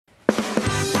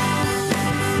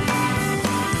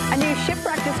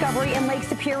discovery in Lake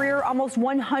Superior almost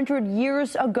 100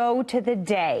 years ago to the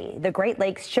day. The Great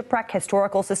Lakes Shipwreck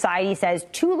Historical Society says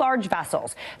two large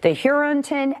vessels, the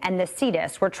Huronton and the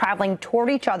Cetus, were traveling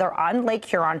toward each other on Lake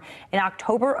Huron in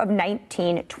October of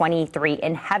 1923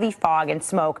 in heavy fog and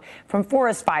smoke from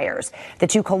forest fires. The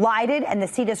two collided and the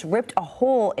Cetus ripped a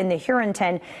hole in the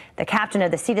Huronton. The captain of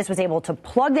the Cetus was able to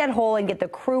plug that hole and get the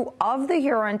crew of the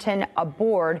Huronton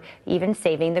aboard, even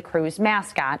saving the crew's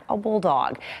mascot, a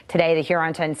bulldog. Today, the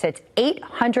Huronton sits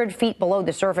 800 feet below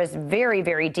the surface, very,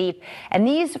 very deep. And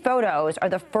these photos are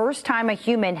the first time a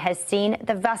human has seen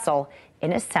the vessel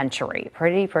in a century.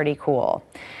 Pretty cool.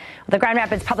 The Grand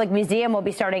Rapids Public Museum will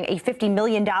be starting a $50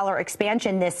 million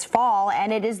expansion this fall,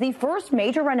 and it is the first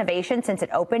major renovation since it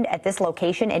opened at this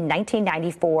location in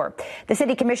 1994. The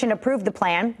City Commission approved the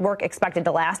plan, work expected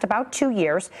to last about 2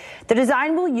 years. The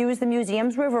design will use the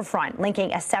museum's riverfront,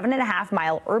 linking a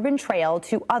 7.5-mile urban trail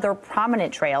to other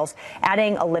prominent trails,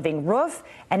 adding a living roof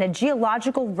and a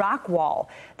geological rock wall.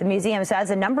 The museum says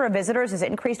the number of visitors has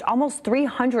increased almost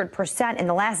 300% in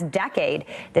the last decade.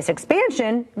 This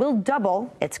expansion will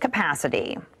double its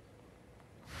capacity.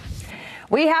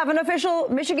 We have an official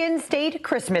Michigan State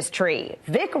Christmas tree.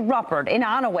 Vic Ruppert in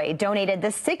Onaway donated the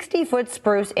 60-foot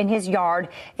spruce in his yard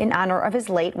in honor of his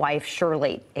late wife,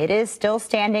 Shirley. It is still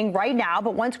standing right now,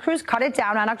 but once crews cut it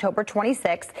down on October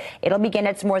 26th, it'll begin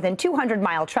its more than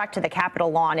 200-mile trek to the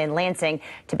Capitol lawn in Lansing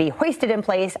to be hoisted in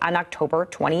place on October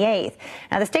 28th.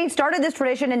 Now, the state started this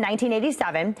tradition in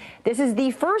 1987. This is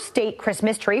the first state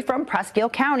Christmas tree from Presque Isle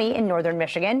County in northern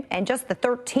Michigan and just the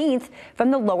 13th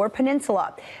from the Lower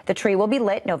Peninsula. The tree will be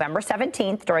lit November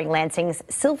 17th during Lansing's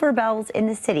Silver Bells in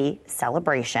the City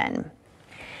celebration.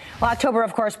 Well, October,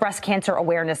 of course, Breast Cancer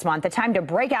Awareness Month, a time to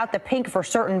break out the pink for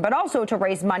certain, but also to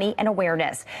raise money and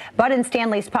awareness. Bud and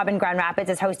Stanley's Pub in Grand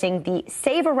Rapids is hosting the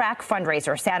Save Iraq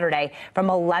fundraiser Saturday from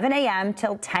 11 a.m.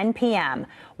 till 10 p.m.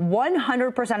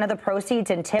 100% of the proceeds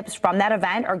and tips from that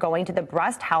event are going to the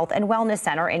Breast Health and Wellness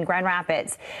Center in Grand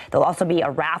Rapids. There'll also be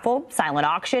a raffle, silent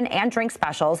auction, and drink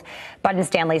specials. Bud and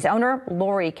Stanley's owner,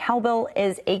 Lori Kelbill,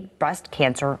 is a breast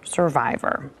cancer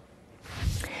survivor.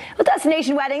 Well,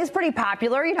 destination weddings, pretty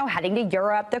popular, heading to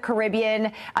Europe, the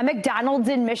Caribbean, a McDonald's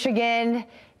in Michigan.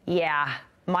 Yeah,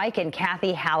 Mike and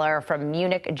Kathy Haller from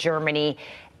Munich, Germany.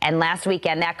 And last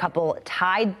weekend, that couple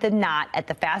tied the knot at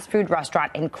the fast food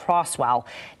restaurant in Crosswell.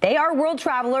 They are world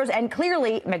travelers and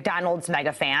clearly McDonald's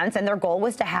mega fans, and their goal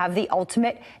was to have the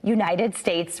ultimate United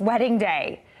States wedding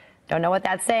day. Don't know what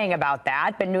that's saying about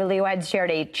that, but newlyweds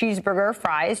shared a cheeseburger,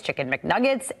 fries, chicken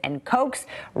McNuggets, and Cokes,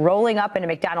 rolling up in a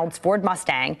McDonald's Ford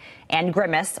Mustang. And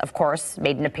Grimace, of course,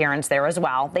 made an appearance there as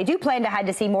well. They do plan to head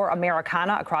to see more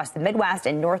Americana across the Midwest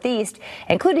and Northeast,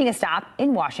 including a stop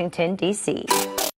in Washington, D.C.